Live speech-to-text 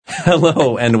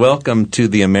Hello and welcome to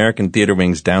the American Theatre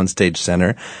Wing's Downstage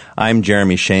Center. I'm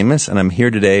Jeremy Shamus and I'm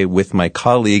here today with my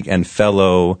colleague and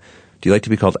fellow, do you like to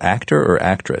be called actor or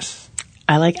actress?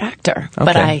 I like actor,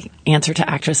 but I answer to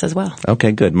actress as well.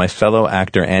 Okay, good. My fellow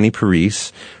actor, Annie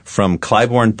Parise from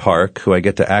Clybourne Park, who I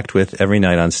get to act with every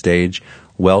night on stage.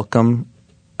 Welcome.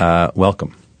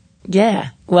 Welcome. Yeah,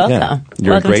 welcome.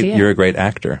 Yeah. You're a great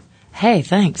actor. Hey,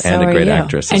 thanks. And so a great are you.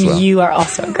 actress as well. And you are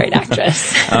also a great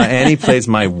actress. Annie plays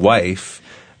my wife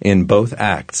in both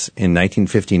acts in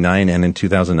 1959 and in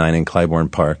 2009 in Clybourne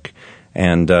Park.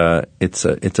 And it's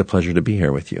a pleasure to be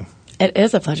here with you. It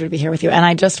is a pleasure to be here with you. And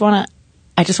I just want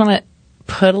to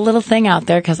put a little thing out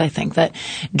there because I think that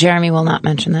Jeremy will not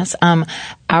mention this.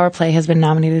 Our play has been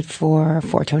nominated for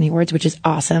 4 Tony Awards, which is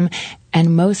awesome.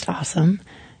 And most awesome,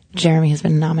 Jeremy has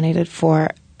been nominated for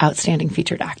Outstanding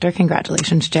Featured Actor.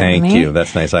 Congratulations, Jeremy. Thank you.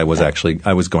 That's nice. I was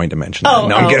going to mention that.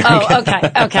 No, I'm kidding.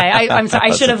 Okay. I'm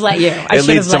sorry. I should have let you. It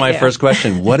leads to my first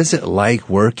question. What is it like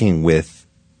working with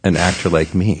an actor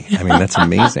like me? I mean, that's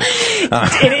amazing.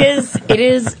 It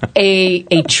is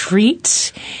a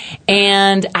treat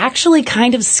and actually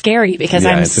kind of scary because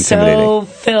I'm so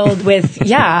filled with,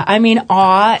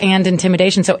 awe and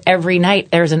intimidation. So every night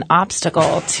there's an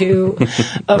obstacle to,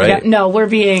 right. No, we're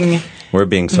being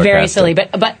sarcastic. Very silly.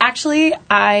 But actually,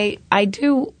 I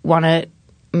do want to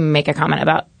make a comment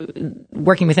about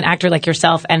working with an actor like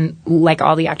yourself and like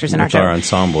all the actors in our show. Our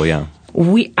ensemble, yeah.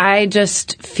 I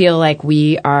just feel like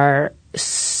we are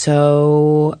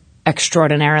so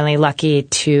extraordinarily lucky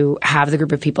to have the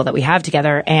group of people that we have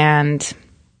together. And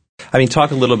I mean,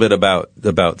 talk a little bit about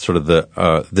sort of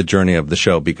the journey of the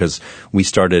show, because we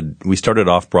started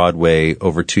off Broadway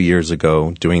over 2 years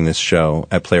ago doing this show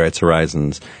at Playwrights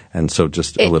Horizons, and so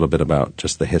just a little bit about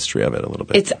just the history of it a little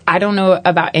bit. I don't know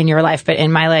about in your life, but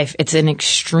in my life, it's been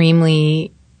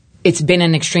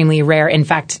an extremely rare, in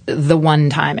fact, the one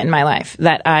time in my life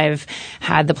that I've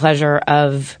had the pleasure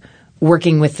of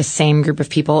working with the same group of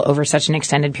people over such an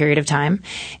extended period of time.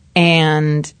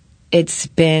 And it's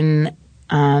been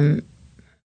an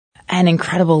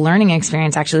incredible learning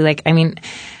experience, actually.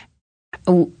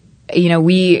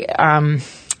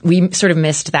 We sort of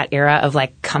missed that era of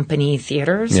like company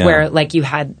theaters where like you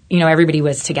had, everybody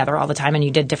was together all the time and you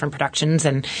did different productions,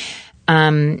 and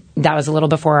that was a little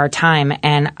before our time.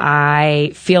 And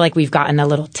I feel like we've gotten a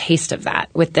little taste of that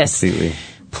with this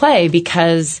play,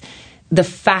 because the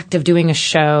fact of doing a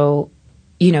show,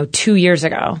 2 years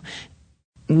ago,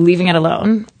 leaving it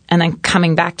alone, and then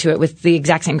coming back to it with the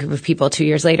exact same group of people 2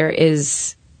 years later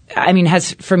has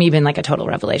for me been like a total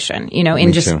revelation,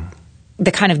 in just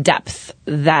the kind of depth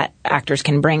that actors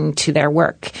can bring to their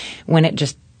work when it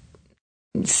just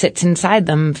sits inside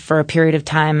them for a period of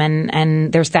time,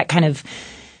 and there's that kind of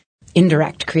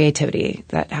indirect creativity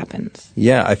that happens.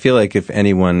 Yeah, I feel like if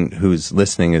anyone who's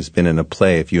listening has been in a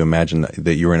play, if you imagine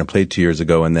that you were in a play 2 years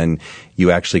ago and then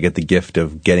you actually get the gift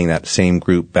of getting that same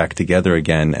group back together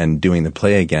again and doing the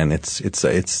play again,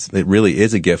 it really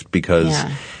is a gift, because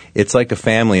it's like a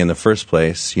family in the first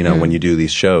place, when you do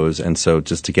these shows. And so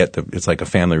just to get it's like a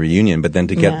family reunion, but then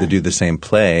to get to do the same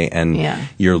play, and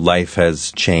your life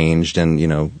has changed, and,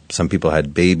 some people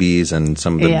had babies, and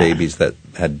some of the babies that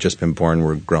had just been born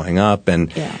were growing up,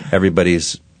 and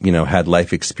everybody's, had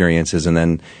life experiences, and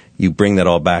then you bring that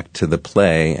all back to the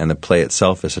play, and the play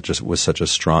itself is such a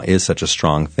strong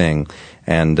thing.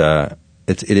 And,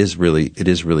 it is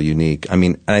really unique. I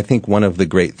mean, and I think one of the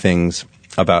great things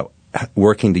about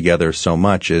working together so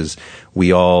much is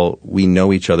we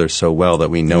know each other so well that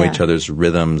we know each other's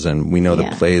rhythms, and we know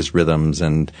the play's rhythms.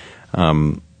 And do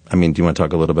you want to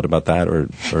talk a little bit about that? Or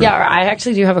I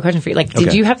actually do have a question for you.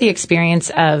 Did you have the experience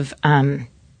of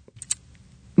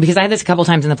because I had this a couple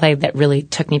times in the play that really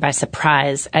took me by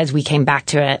surprise as we came back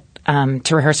to it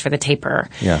to rehearse for the taper.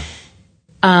 Yeah.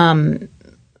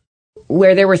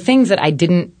 Where there were things that I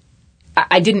didn't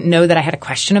know that I had a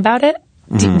question about it.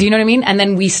 Do you know what I mean? And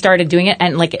then we started doing it,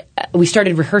 and we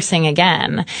started rehearsing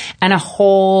again, and a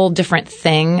whole different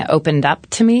thing opened up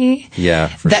to me. Yeah,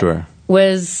 for sure.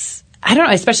 Was, I don't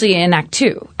know, especially in Act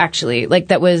 2, actually.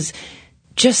 That was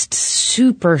just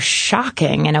super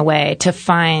shocking in a way to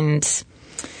find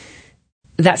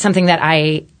that something that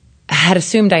I had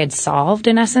assumed I had solved,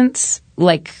 in essence,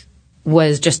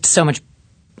 was just so much,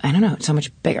 so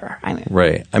much bigger.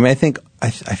 Right. I mean, I think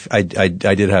I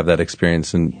did have that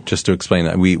experience, and just to explain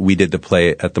that, we did the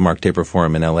play at the Mark Taper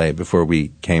Forum in LA before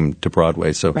we came to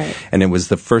Broadway. So, and it was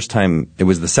the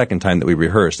second time that we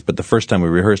rehearsed, but the first time we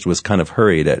rehearsed was kind of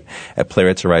hurried. At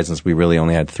Playwrights Horizons, we really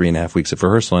only had 3.5 weeks of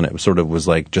rehearsal, and it was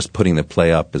like just putting the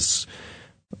play up as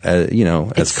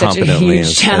It's competently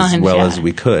as well yeah. as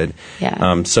we could.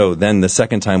 Yeah. So then the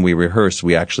second time we rehearsed,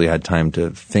 we actually had time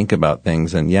to think about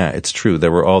things. And yeah, it's true.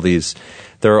 There are all these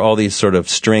sort of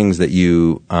strings that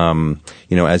you,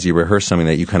 as you rehearse something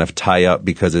that you kind of tie up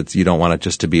because you don't want it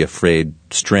just to be a frayed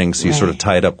string. So you sort of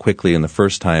tie it up quickly in the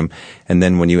first time. And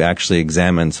then when you actually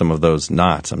examine some of those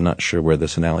knots, I'm not sure where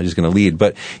this analogy is going to lead,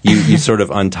 but you sort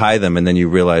of untie them and then you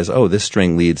realize, oh, this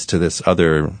string leads to this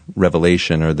other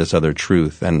revelation or this other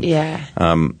truth. And,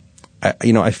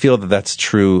 I feel that that's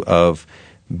true of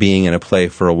being in a play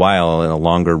for a while, in a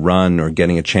longer run, or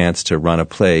getting a chance to run a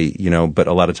play, but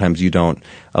a lot of times you don't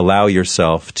allow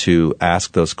yourself to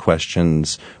ask those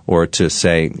questions or to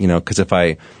say, because if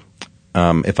I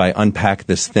unpack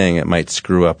this thing, it might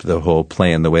screw up the whole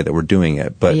play and the way that we're doing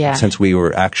it. But since we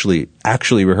were actually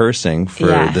rehearsing for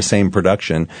the same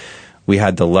production, we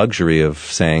had the luxury of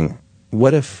saying,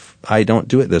 what if I don't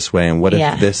do it this way? And what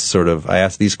if I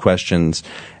ask these questions,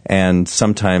 and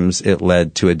sometimes it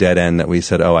led to a dead end that we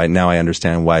said, now I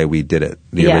understand why we did it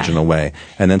the original way.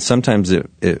 And then sometimes it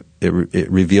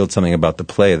revealed something about the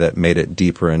play that made it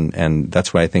deeper, and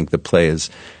that's why I think the play is,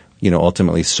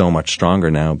 ultimately so much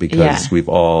stronger now, because we've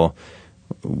all,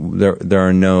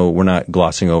 we're not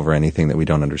glossing over anything that we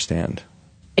don't understand.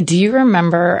 Do you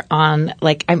remember on,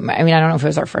 I don't know if it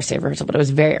was our first day of rehearsal, but it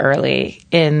was very early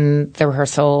in the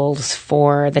rehearsals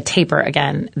for the taper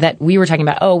again, that we were talking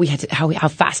about, we had to, how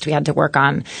fast we had to work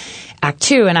on Act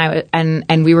 2.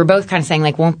 And we were both kind of saying,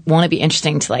 won't it be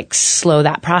interesting to, slow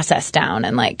that process down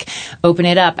and, open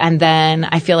it up? And then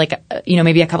I feel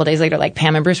maybe a couple days later,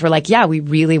 Pam and Bruce were like, yeah, we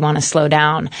really want to slow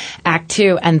down Act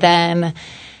 2. And then,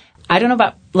 I don't know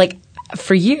about,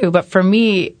 for you, but for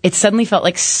me, it suddenly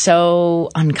felt so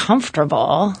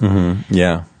uncomfortable. Mm-hmm.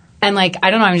 Yeah. And I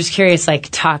don't know, I'm just curious,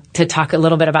 talk a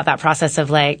little bit about that process of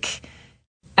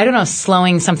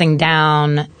slowing something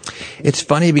down. It's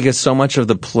funny because so much of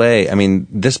the play,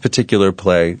 this particular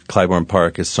play, Clybourne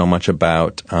Park, is so much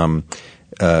about,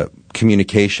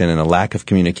 communication and a lack of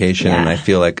communication. And I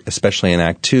feel especially in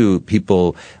Act 2,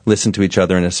 people listen to each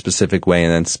other in a specific way,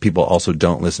 and then people also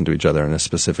don't listen to each other in a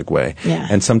specific way. Yeah.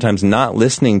 And sometimes not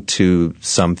listening to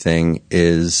something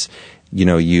is,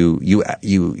 you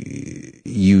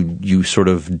sort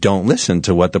of don't listen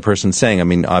to what the person's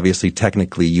saying. Obviously,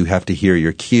 technically, you have to hear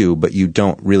your cue, but you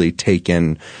don't really take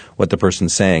in what the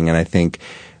person's saying. And I think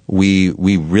we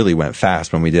really went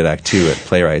fast when we did Act 2 at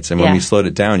Playwrights. And when we slowed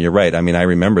it down, you're right. I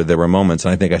rember there were moments,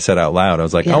 and I think I said out loud, I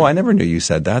was like, I never knew you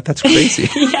said that. That's crazy.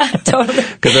 Yeah, totally.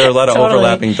 Because there are a lot of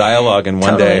overlapping dialogue, and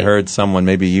one day I heard someone,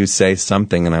 maybe you say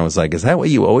something, and I was like, is that what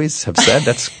you always have said?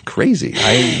 That's crazy.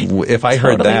 If I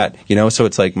heard that, so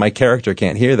it's my character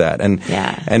can't hear that.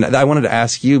 And I wanted to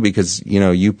ask you, because,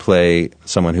 you play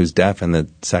someone who's deaf in the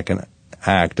second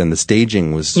act, and the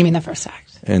staging was... You mean the first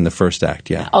act? In the first act,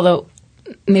 yeah. Although...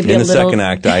 Maybe in the second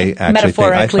act, I actually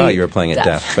think I thought you were playing it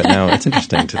deaf, but now it's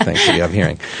interesting to think that you have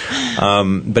hearing.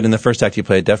 But in the first act, you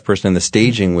play a deaf person, and the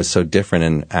staging was so different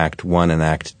in Act 1 and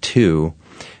Act 2.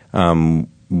 In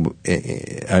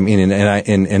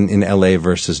L.A.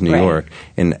 versus New York.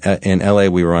 In L.A.,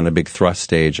 we were on a big thrust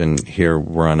stage, and here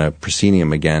we're on a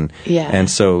proscenium again. Yeah. And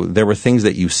so there were things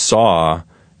that you saw,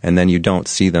 and then you don't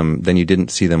see them. Then you didn't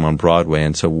see them on Broadway.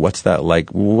 And so what's that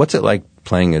like? What's it like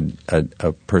playing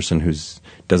a person who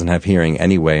doesn't have hearing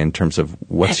anyway, in terms of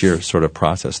what's your sort of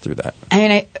process through that?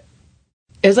 It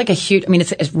was a huge,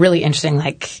 it's really interesting,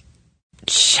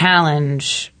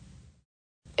 challenge.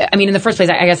 In the first place,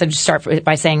 I guess I'd just start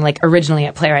by saying, originally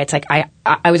at Playwrights,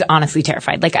 I was honestly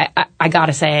terrified. I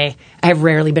gotta say, I have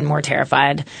rarely been more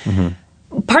terrified.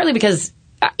 Mm-hmm. Partly because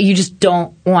you just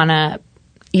don't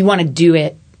you want to do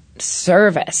it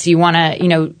service. You want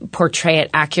to, portray it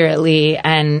accurately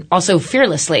and also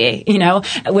fearlessly,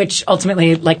 which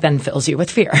ultimately then fills you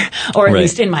with fear, or at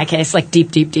least in my case,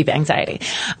 deep, deep, deep anxiety.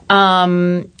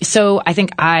 So I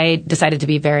think I decided to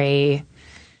be very,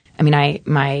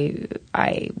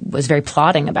 I was very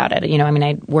plodding about it.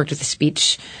 I worked with a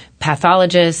speech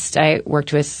pathologist. I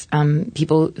worked with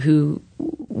people who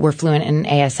were fluent in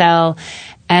ASL,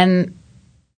 and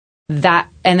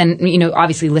then,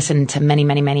 obviously listened to many,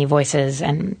 many, many voices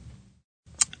and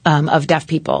of deaf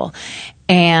people.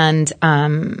 And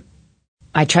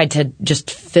I tried to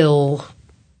just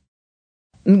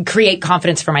create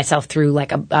confidence for myself through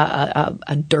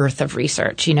a dearth of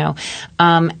research,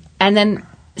 and then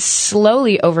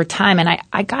slowly over time, and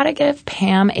I gotta give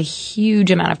Pam a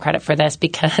huge amount of credit for this,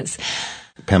 because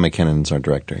Pam McKinnon's our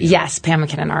director. Yeah. Yes, Pam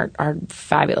McKinnon, our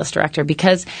fabulous director,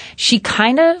 because she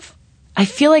kind of, I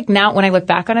feel like now when I look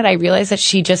back on it, I realize that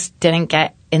she just didn't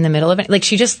get in the middle of it.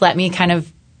 She just let me kind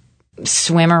of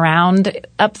swim around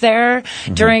up there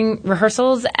during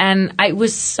rehearsals. And I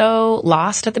was so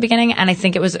lost at the beginning. And I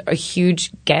think it was a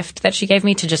huge gift that she gave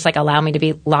me to just like allow me to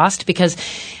be lost, because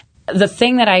the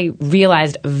thing that I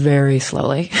realized very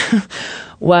slowly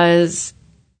was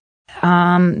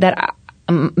that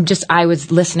I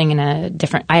was listening in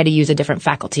I had to use a different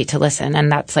faculty to listen.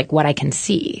 And that's like what I can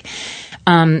see.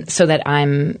 So that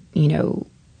I'm,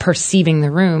 perceiving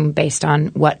the room based on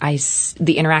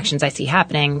the interactions I see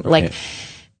happening. Right.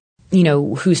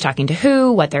 Like, who's talking to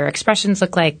who, what their expressions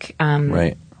look like.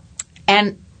 Right.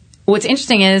 And what's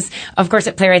interesting is, of course,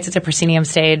 at Playwrights, it's a proscenium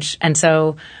stage. And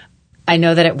so I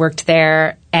know that it worked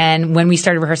there. And when we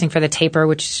started rehearsing for the Taper,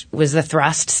 which was the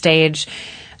thrust stage,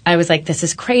 I was like, this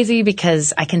is crazy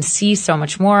because I can see so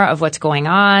much more of what's going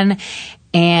on.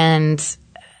 And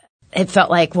it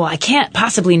felt like, well, I can't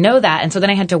possibly know that. And so then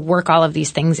I had to work all of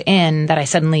these things in that I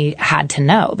suddenly had to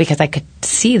know because I could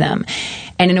see them.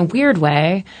 And in a weird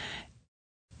way,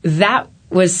 that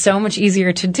was so much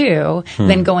easier to do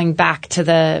than going back to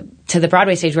the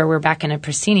Broadway stage where we're back in a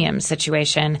proscenium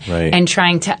situation and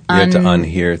trying to you had to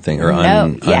unhear things or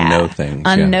unknow things.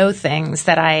 Unknow things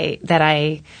that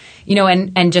I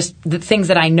and just the things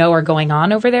that I know are going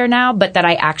on over there now, but that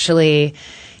I actually,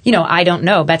 I don't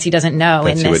know. Betsy doesn't know.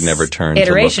 Betsy in this would never turn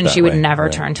iteration, to look that she would way. never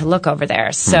turn to look over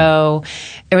there. So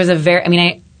it was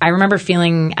I remember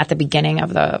feeling at the beginning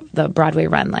of the Broadway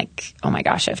run like, oh my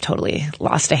gosh, I've totally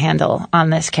lost a handle on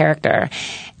this character.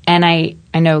 And I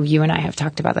know you and I have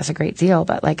talked about this a great deal,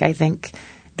 but like I think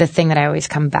the thing that I always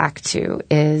come back to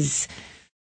is,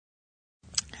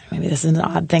 maybe this is an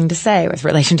odd thing to say with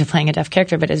relation to playing a deaf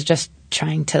character, but is just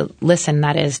trying to listen.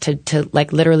 That is to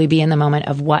like literally be in the moment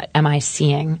of what am I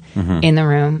seeing in the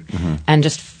room and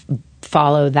just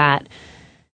follow that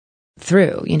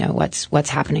through, what's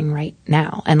happening right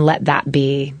now and let that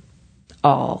be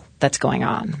all that's going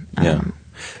on.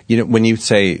 When you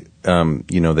say,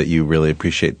 that you really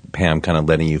appreciate Pam kind of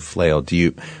letting you flail,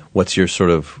 what's your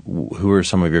sort of, who are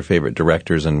some of your favorite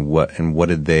directors and what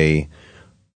did they,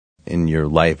 in your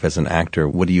life as an actor,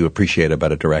 what do you appreciate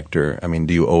about a director? I mean,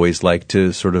 do you always like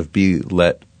to sort of be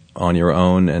let on your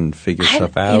own and figure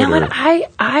stuff out? What?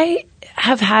 I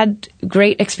have had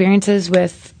great experiences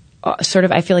with sort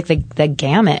of, I feel like the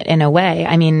gamut in a way.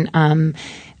 I mean,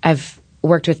 I've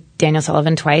worked with Daniel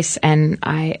Sullivan twice and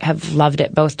I have loved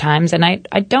it both times. And I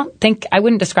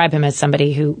wouldn't describe him as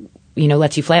somebody who,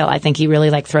 lets you flail. I think he really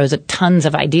like throws tons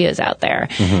of ideas out there.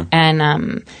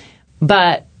 And,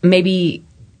 but maybe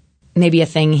a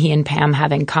thing he and Pam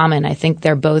have in common. I think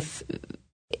they're both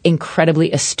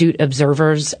incredibly astute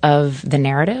observers of the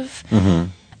narrative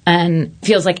and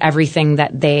feels like everything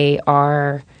that they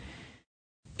are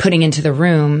putting into the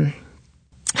room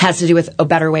has to do with a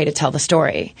better way to tell the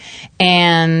story.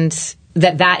 And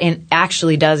that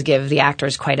actually does give the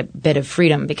actors quite a bit of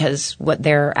freedom because what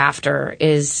they're after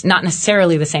is not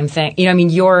necessarily the same thing.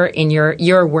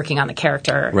 You're working on the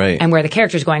character and where the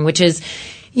character's going, which is,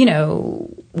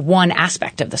 one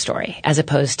aspect of the story as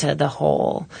opposed to the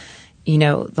whole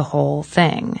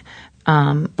thing.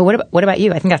 But what about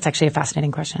you? I think that's actually a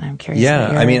fascinating question. I'm curious.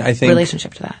 Yeah, I think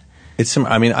relationship to that.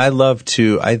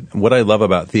 What I love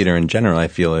about theater in general, I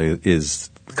feel,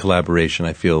 is collaboration.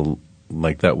 I feel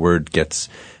like that word gets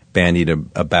bandied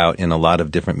about in a lot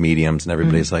of different mediums, and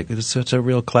everybody's like, it's such a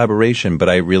real collaboration. But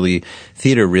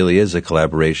theater really is a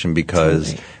collaboration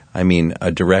because, absolutely.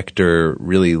 A director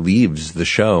really leaves the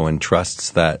show and trusts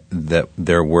that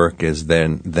their work is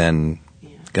then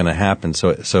going to happen.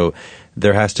 So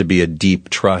there has to be a deep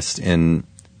trust in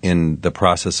the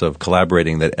process of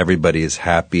collaborating that everybody is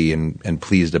happy and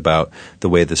pleased about the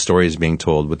way the story is being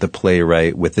told with the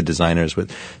playwright, with the designers.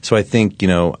 So I think,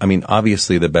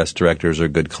 obviously the best directors are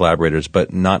good collaborators,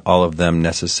 but not all of them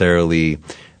necessarily.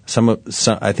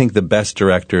 I think the best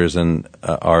directors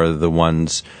are the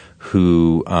ones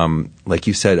who, like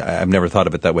you said, I've never thought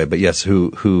of it that way, but yes,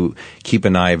 who keep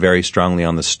an eye very strongly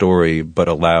on the story, but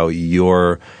allow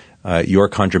your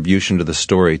contribution to the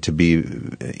story to be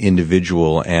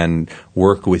individual and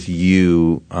work with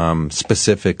you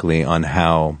specifically on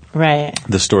how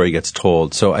the story gets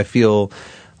told. So I feel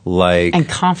like... And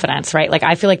confidence, right? Like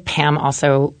I feel like Pam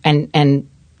also, and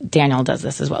Daniel does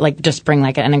this as well, like just bring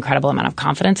like an incredible amount of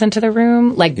confidence into the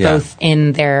room, like both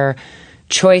in their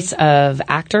choice of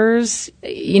actors,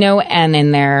 and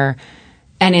in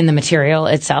the material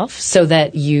itself, so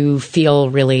that you feel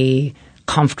really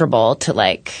comfortable to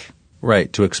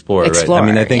to explore.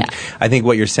 Right. I think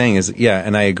what you're saying is,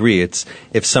 and I agree. It's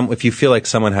if you feel like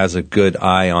someone has a good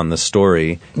eye on the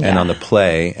story and on the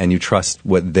play, and you trust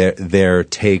what their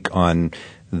take on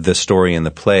the story in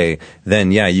the play,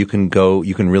 then you can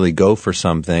really go for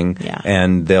something,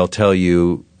 and they'll tell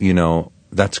you,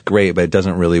 that's great, but it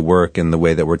doesn't really work in the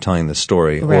way that we're telling the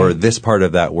story. Right. Or this part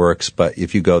of that works, but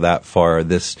if you go that far,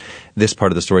 this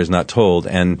part of the story is not told.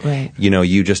 And,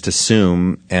 you just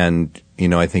assume, and,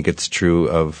 I think it's true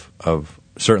of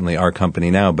certainly our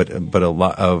company now, but a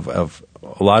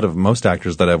lot of most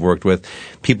actors that I've worked with,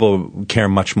 people care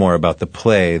much more about the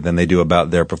play than they do about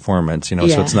their performance, so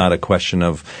it's not a question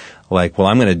of like, well,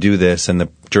 I'm going to do this, and the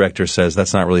director says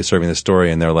that's not really serving the story,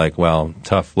 and they're like, well,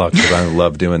 tough luck, because I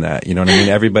love doing that. You know what I mean?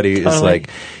 Everybody is like,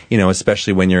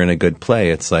 especially when you're in a good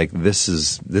play, it's like, this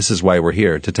is why we're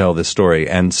here, to tell this story.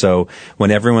 And so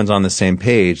when everyone's on the same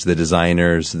page, the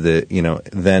designers,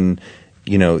 then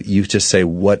you just say,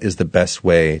 what is the best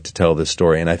way to tell this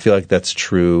story? And I feel like that's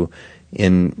true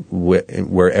in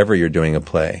wherever you're doing a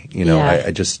play.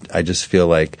 I just feel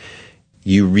like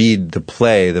you read the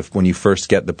play when you first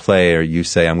get the play, or you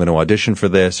say, I'm going to audition for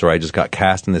this, or I just got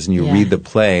cast in this, and you read the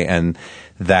play, and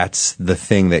that's the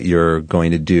thing that you're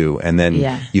going to do. And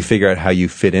then you figure out how you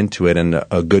fit into it, and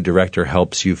a good director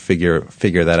helps you figure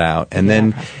that out. And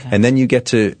then you get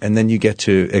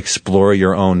to explore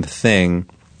your own thing.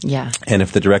 Yeah. And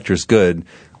if the director's good,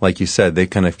 like you said, they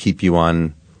kind of keep you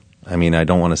on, I mean, I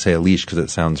don't want to say a leash because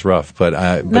it sounds rough, but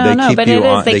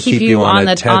they keep you on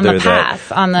the path,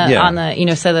 so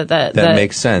that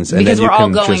makes sense. Because we're all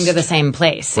going to the same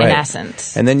place, in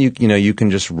essence. And then you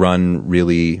can just run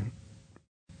really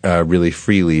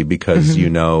freely, because you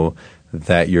know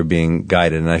that you're being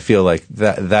guided. And I feel like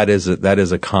that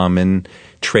is a common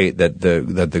trait that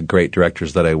the great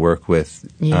directors that I work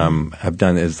with have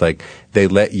done, is like they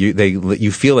let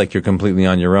you feel like you're completely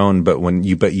on your own, but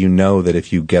you know that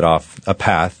if you get off a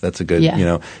path, that's a good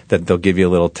that they'll give you a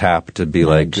little tap to be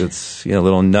nudge. Like, it's a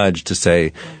little nudge to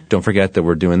say, don't forget that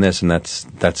we're doing this, and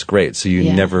that's great. So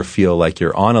you never feel like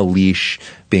you're on a leash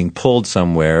being pulled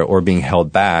somewhere or being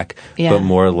held back, but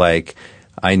more like,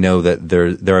 I know that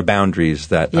there are boundaries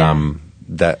that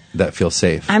that feel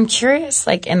safe. I'm curious,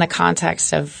 like, in the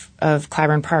context of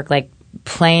Clybourne Park, like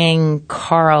playing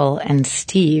Carl and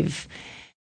Steve.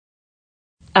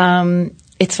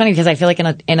 It's funny because I feel like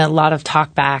in a lot of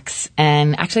talkbacks,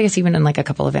 and actually I guess even in like a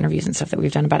couple of interviews and stuff that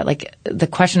we've done about it, like the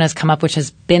question has come up, which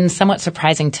has been somewhat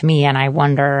surprising to me, and I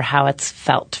wonder how it's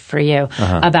felt for you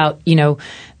about,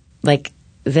 like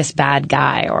this bad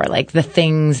guy, or like the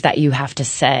things that you have to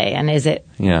say, and is it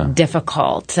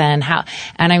difficult, and how,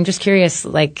 and I'm just curious,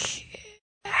 like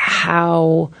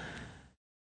how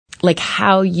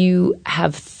you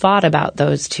have thought about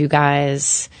those two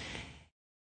guys,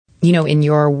 in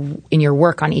your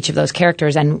work on each of those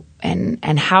characters, and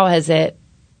how has it,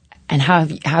 and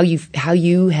how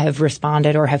you have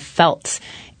responded or have felt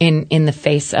in the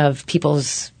face of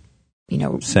people's,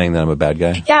 saying that I'm a bad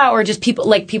guy? Yeah, or just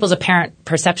people's apparent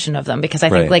perception of them. Because I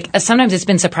think, like, sometimes it's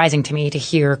been surprising to me to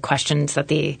hear questions that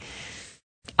the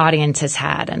audience has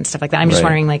had and stuff like that. I'm just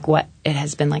wondering, like, what it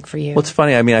has been like for you. Well, it's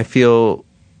funny. I mean, I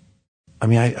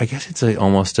guess it's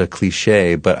almost a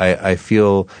cliche, but I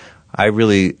feel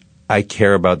I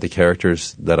care about the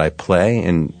characters that I play,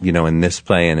 and, in this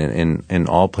play and in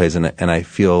all plays, and I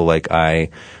feel like I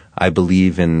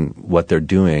believe in what they're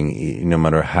doing, no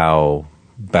matter how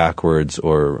backwards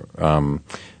or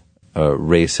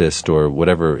racist or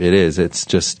whatever it is. It's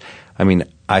just,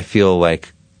 I feel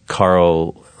like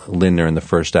Carl Lindner in the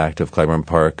first act of Clybourne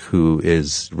Park, who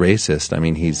is racist.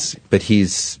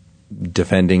 He's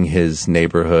defending his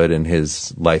neighborhood and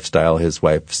his lifestyle. His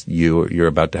wife's, you're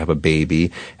about to have a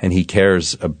baby, and he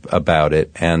cares about it.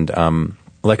 And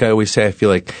like I always say, I feel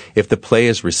like if the play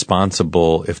is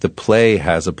responsible, if the play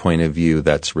has a point of view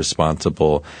that's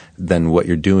responsible, then what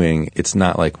you're doing, it's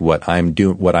not like what I'm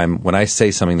doing. When I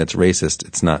say something that's racist,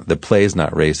 it's not, the play is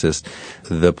not racist.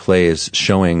 The play is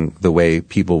showing the way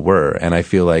people were. And I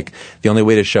feel like the only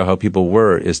way to show how people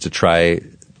were is to try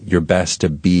your best to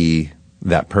be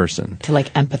that person. To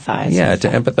like empathize. Yeah, to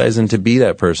empathize and to be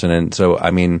that person. And so, I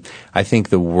think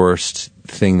the worst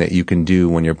thing that you can do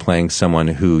when you're playing someone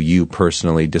who you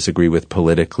personally disagree with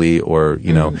politically, or,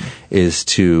 is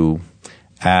to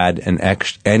add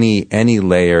any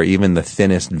layer, even the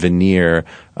thinnest veneer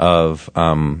of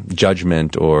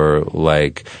judgment, or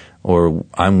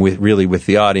I'm really with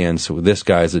the audience, this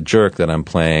guy's a jerk that I'm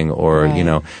playing, or,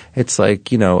 it's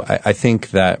like, I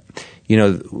think that,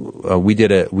 we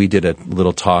did a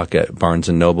little talk at Barnes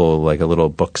and Noble, like a little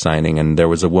book signing, and there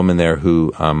was a woman there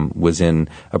who was in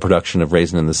a production of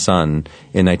Raisin in the Sun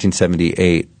in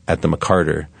 1978 at the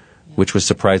McCarter, which was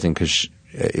surprising because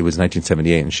it was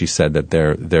 1978, and she said that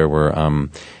there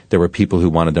were people who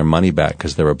wanted their money back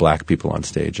because there were black people on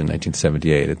stage in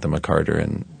 1978 at the McCarter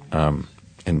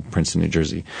in Princeton, New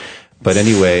Jersey. But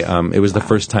anyway, it was the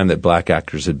first time that black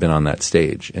actors had been on that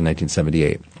stage in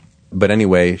 1978. But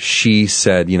anyway, she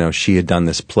said, she had done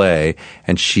this play,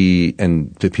 and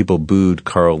the people booed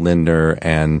Carl Lindner,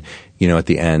 and at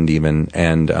the end even,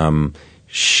 and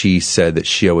she said that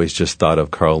she always just thought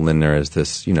of Carl Lindner as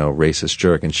this, racist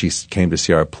jerk. And she came to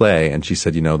see our play, and she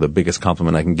said, the biggest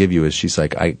compliment I can give you is, she's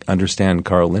like, I understand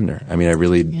Carl Lindner. I mean,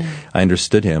 I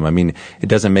understood him. I mean, it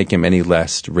doesn't make him any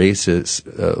less racist,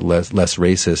 less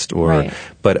racist, or, right.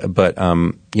 But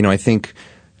I think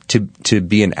to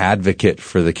be an advocate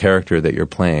for the character that you're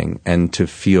playing, and to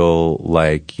feel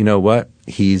like, what?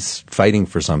 He's fighting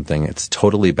for something. It's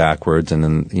totally backwards, and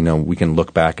then we can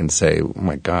look back and say, "Oh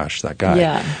my gosh, that guy."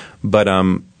 Yeah. But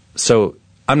so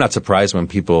I'm not surprised when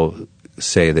people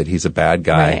say that he's a bad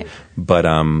guy. Right.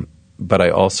 But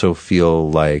I also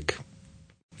feel like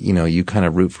you kind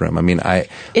of root for him. I mean,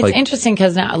 it's interesting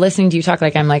because now listening to you talk,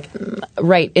 I'm like,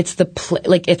 right. It's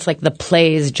it's like the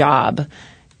play's job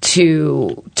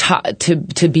to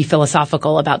be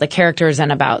philosophical about the characters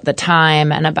and about the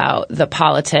time and about the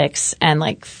politics,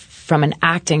 and from an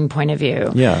acting point of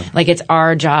view, it's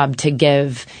our job to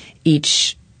give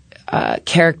each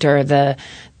character the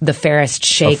fairest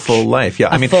shake, a full life. Yeah,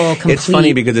 full, complete, it's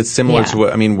funny because it's similar to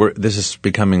what this is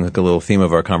becoming like a little theme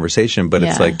of our conversation. But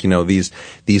it's like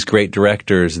these great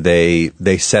directors,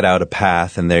 they set out a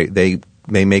path, and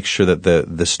they make sure that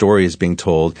the story is being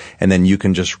told, and then you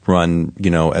can just run,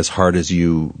 as hard as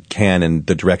you can in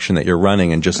the direction that you're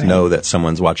running, and just know that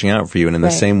someone's watching out for you. And in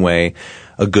the same way,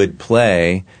 a good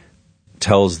play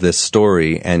tells this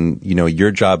story, and your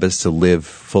job is to live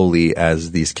fully as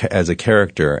a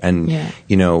character. And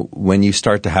when you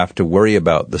start to have to worry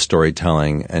about the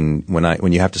storytelling, and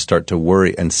when you have to start to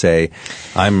worry and say,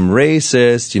 I'm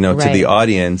racist, to the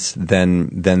audience,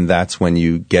 then that's when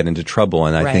you get into trouble.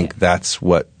 And I think that's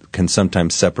what can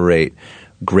sometimes separate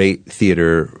great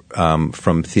theater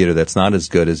from theater that's not as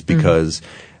good, is because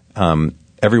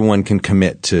everyone can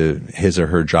commit to his or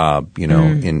her job,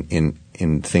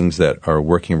 in things that are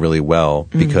working really well,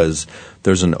 because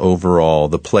there's an overall,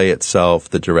 the play itself,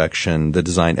 the direction, the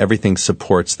design, everything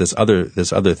supports this other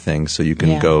thing, so you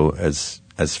can go as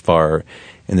far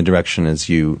in the direction as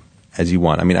you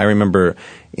want. I mean, I remember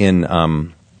in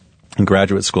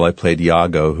graduate school, I played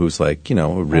Iago, who's a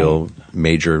real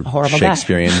major horrible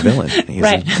Shakespearean villain. He's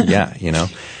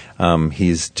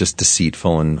he's just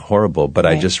deceitful and horrible. But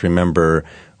I just remember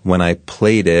when I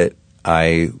played it,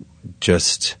 I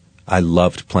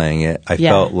loved playing it. I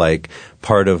felt like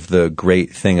part of the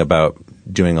great thing about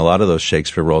doing a lot of those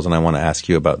Shakespeare roles, and I want to ask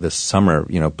you about this summer,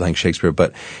 playing Shakespeare,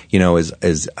 but,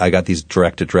 is I got these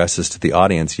direct addresses to the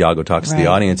audience. Iago talks to the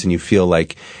audience, and you feel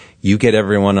like you get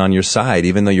everyone on your side,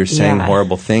 even though you're saying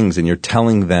horrible things, and you're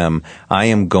telling them, I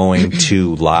am going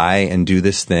to lie and do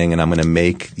this thing, and I'm going to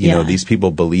make, these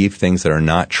people believe things that are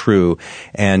not true.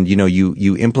 And,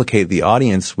 you implicate the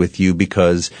audience with you,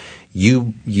 because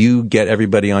you get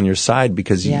everybody on your side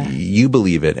because you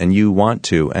believe it and you want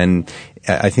to. And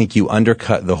I think you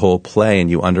undercut the whole play, and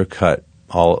you undercut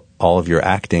all of your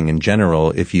acting in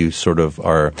general if you sort of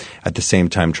are at the same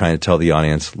time trying to tell the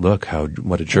audience, look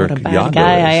what a jerk Iago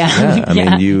is. I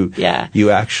mean, you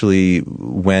actually,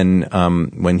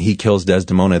 when he kills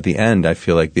Desdemona at the end, I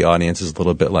feel like the audience is a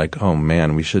little bit like, oh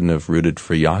man, we shouldn't have rooted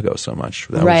for Iago so much.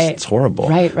 It's horrible.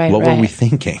 What were we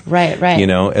thinking? Right.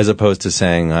 As opposed to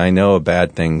saying, I know a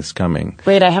bad thing's coming.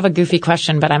 Wait, I have a goofy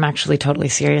question, but I'm actually totally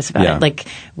serious about it.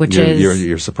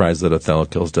 You're surprised that Othello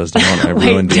kills Desdemona. I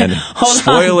ruined the end.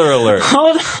 Spoiler alert.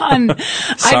 Hold on.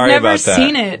 I've never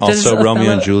seen it. Also,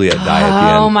 Romeo and Juliet die at the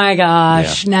end. Oh my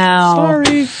gosh. Yeah. Now.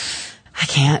 Sorry. I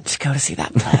can't go to see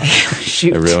that play.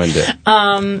 Shoot. I ruined it.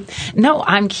 No,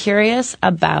 I'm curious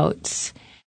about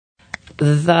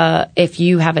if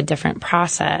you have a different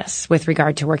process with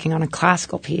regard to working on a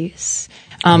classical piece,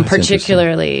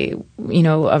 particularly,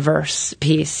 a verse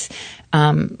piece,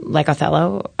 like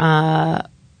Othello,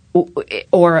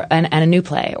 or a new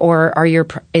play, or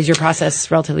is your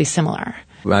process relatively similar?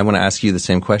 I want to ask you the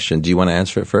same question. Do you want to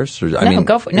answer it first? Or,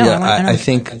 go for it. No, I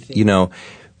think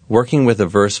working with a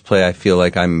verse play, I feel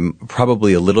like I'm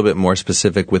probably a little bit more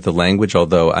specific with the language,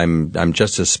 although I'm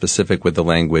just as specific with the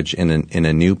language in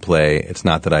a new play. It's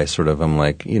not that I'm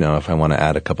like, if I want to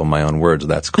add a couple of my own words,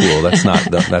 that's cool. That's not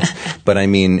but I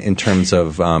mean, in terms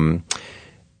of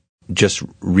just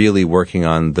really working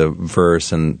on the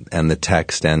verse and the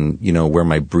text, and where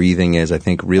my breathing is. I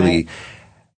think really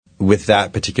with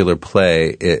that particular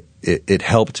play, it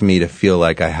helped me to feel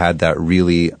like I had that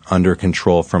really under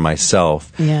control for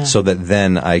myself, so that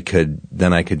then I could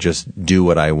just do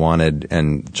what I wanted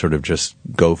and sort of just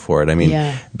go for it. I mean,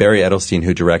 Barry Edelstein,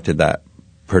 who directed that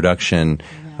production.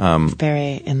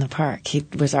 Barry in the Park. He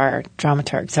was our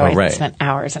dramaturg, so I spent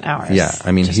hours and hours. Yeah,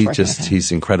 I mean,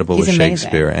 he's incredible with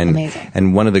Shakespeare.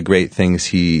 And one of the great things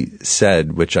he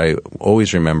said, which I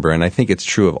always remember, and I think it's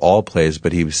true of all plays,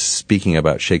 but he was speaking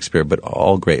about Shakespeare, but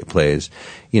all great plays,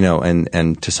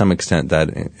 and to some extent that,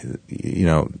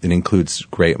 it includes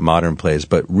great modern plays,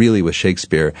 but really with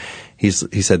Shakespeare, he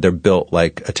said they're built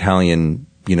like Italian.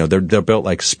 They're built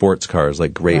like sports cars,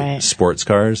 like great sports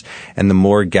cars. And the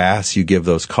more gas you give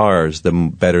those cars, the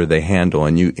better they handle.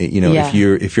 And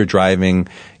if you're driving,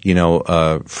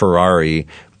 a Ferrari,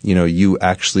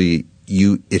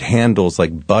 it handles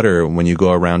like butter when you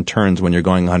go around turns when you're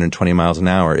going 120 miles an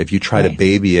hour. If you try to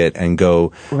baby it and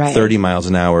go 30 miles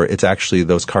an hour, it's actually,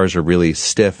 those cars are really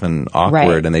stiff and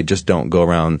awkward and they just don't go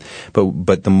around.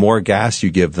 But the more gas you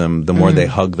give them, the more they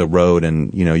hug the road,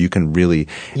 and, you can really,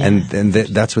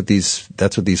 that's what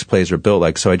these plays are built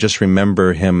like. So I just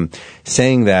remember him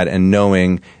saying that and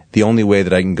knowing the only way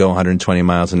that I can go 120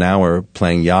 miles an hour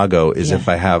playing Iago is if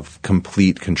I have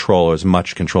complete control, or as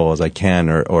much control as I can,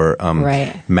 or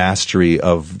mastery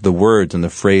of the words and the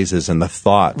phrases and the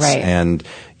thoughts and,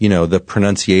 the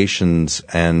pronunciations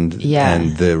and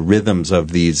the rhythms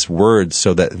of these words,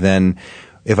 so that then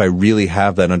if I really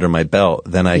have that under my belt,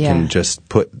 then I can just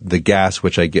put the gas,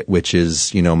 which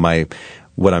is,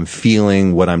 what I'm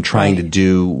feeling, what I'm trying to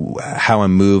do, how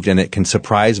I'm moved, and it can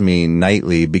surprise me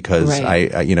nightly because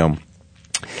and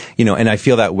I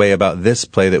feel that way about this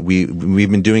play, that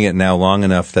we've been doing it now long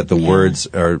enough that the words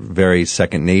are very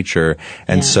second nature,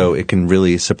 and so it can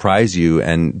really surprise you,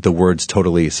 and the words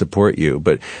totally support you.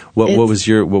 But what was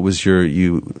your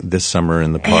this summer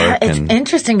in the Park? It's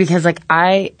interesting because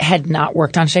I had not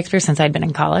worked on Shakespeare since I'd been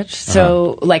in college,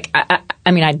 so I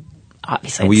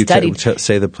obviously, will you studied.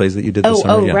 Say the plays that you did this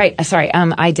summer? Right. Sorry.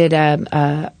 I did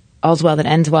All's Well That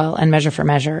Ends Well and Measure for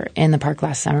Measure in the Park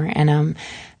last summer, and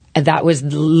that was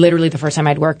literally the first time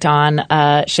I'd worked on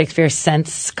Shakespeare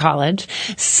since college.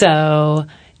 So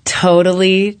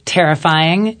totally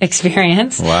terrifying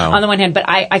experience on the one hand, but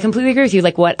I completely agree with you.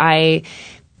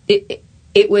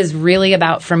 It was really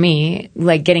about, for me,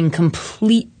 getting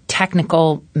complete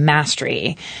technical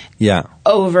mastery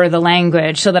over the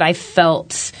language, so that I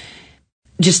felt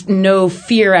just no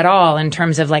fear at all in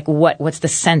terms of what's the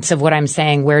sense of what I'm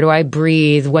saying? Where do I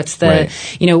breathe? What's the,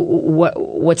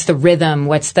 what's the rhythm?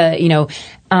 What's the,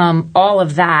 all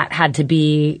of that had to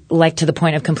be to the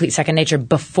point of complete second nature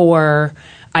before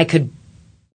I could,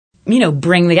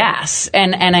 bring the gas.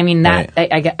 And I mean that,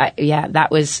 that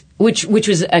was, which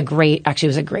was a great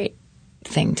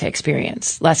thing to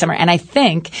experience last summer. And I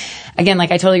think, again, I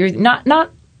totally agree,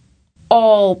 not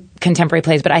all contemporary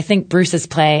plays, but I think Bruce's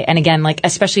play, and again,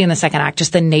 especially in the second act,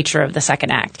 just the nature of the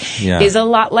second act is a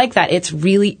lot like that. It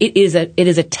is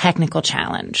a technical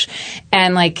challenge.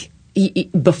 And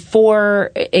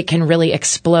before it can really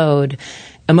explode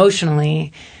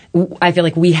emotionally, I feel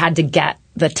like we had to get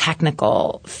the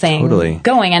technical thing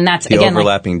going, and that's the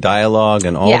overlapping dialogue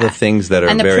and all the things that are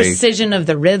and the precision of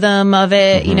the rhythm of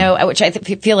it, which I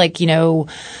feel like,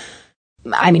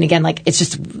 I mean, again, it's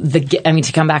just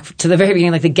to come back to the very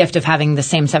beginning, the gift of having the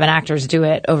same 7 actors do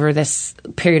it over this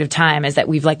period of time is that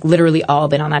we've literally all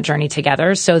been on that journey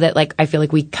together, so that I feel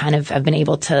like we kind of have been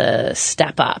able to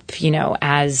step up,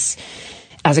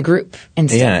 as a group. And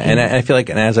I feel like,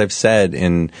 and as I've said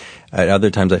at other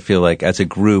times, I feel like as a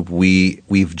group, we've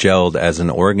gelled as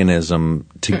an organism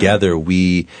together.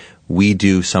 We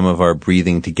do some of our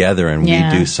breathing together, and we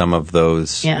do some of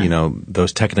those,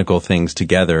 those technical things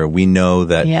together. We know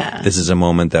that this is a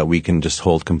moment that we can just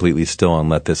hold completely still and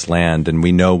let this land. And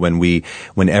we know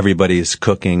when everybody's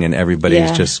cooking and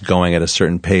everybody's just going at a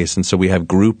certain pace. And so we have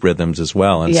group rhythms as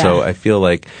well. And so I feel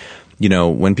like,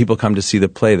 when people come to see the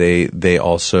play,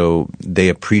 they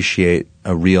appreciate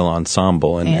a real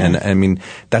ensemble. And I mean,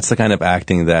 that's the kind of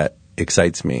acting that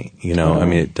excites me. I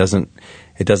mean, it doesn't,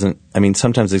 I mean,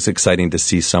 sometimes it's exciting to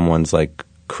see someone's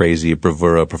crazy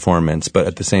bravura performance, but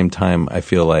at the same time, I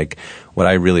feel like what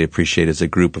I really appreciate is a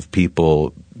group of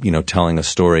people, telling a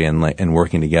story and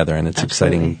working together, and it's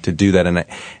exciting to do that.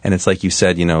 And it's like you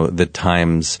said, the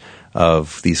times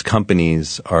of these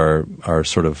companies are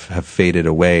sort of have faded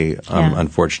away,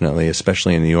 unfortunately,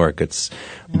 especially in New York.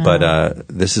 But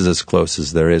this is as close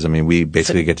as there is. I mean, we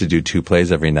basically get to do 2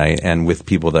 plays every night, and with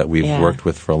people that we've worked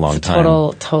with for a long time.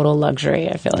 Total luxury.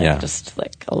 I feel like just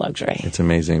a luxury. It's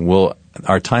amazing. Well,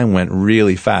 our time went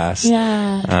really fast.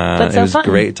 Yeah. It was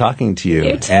great talking to you.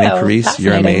 You too. Annie Parise,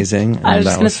 you're amazing. I was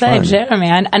just going to say, Jeremy,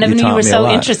 I never knew you were so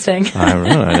interesting.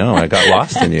 I know. I got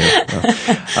lost in you.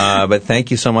 But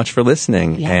thank you so much for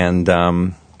listening. Yeah.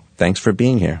 And thanks for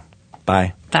being here.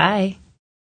 Bye. Bye.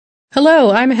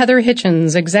 Hello, I'm Heather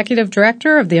Hitchens, Executive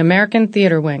Director of the American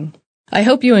Theater Wing. I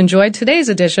hope you enjoyed today's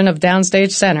edition of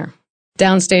Downstage Center.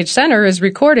 Downstage Center is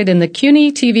recorded in the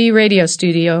CUNY TV radio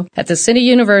studio at the City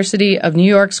University of New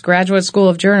York's Graduate School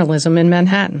of Journalism in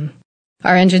Manhattan.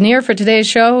 Our engineer for today's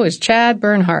show is Chad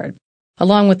Bernhard.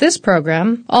 Along with this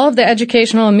program, all of the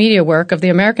educational and media work of the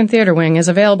American Theater Wing is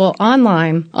available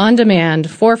online, on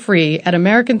demand, for free at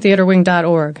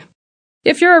americantheaterwing.org.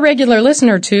 If you're a regular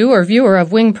listener to or viewer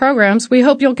of Wing programs, we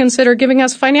hope you'll consider giving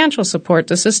us financial support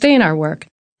to sustain our work.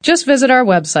 Just visit our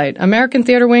website,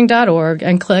 americantheaterwing.org,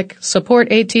 and click Support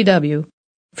ATW.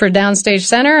 For Downstage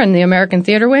Center and the American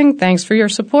Theater Wing, thanks for your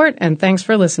support and thanks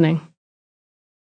for listening.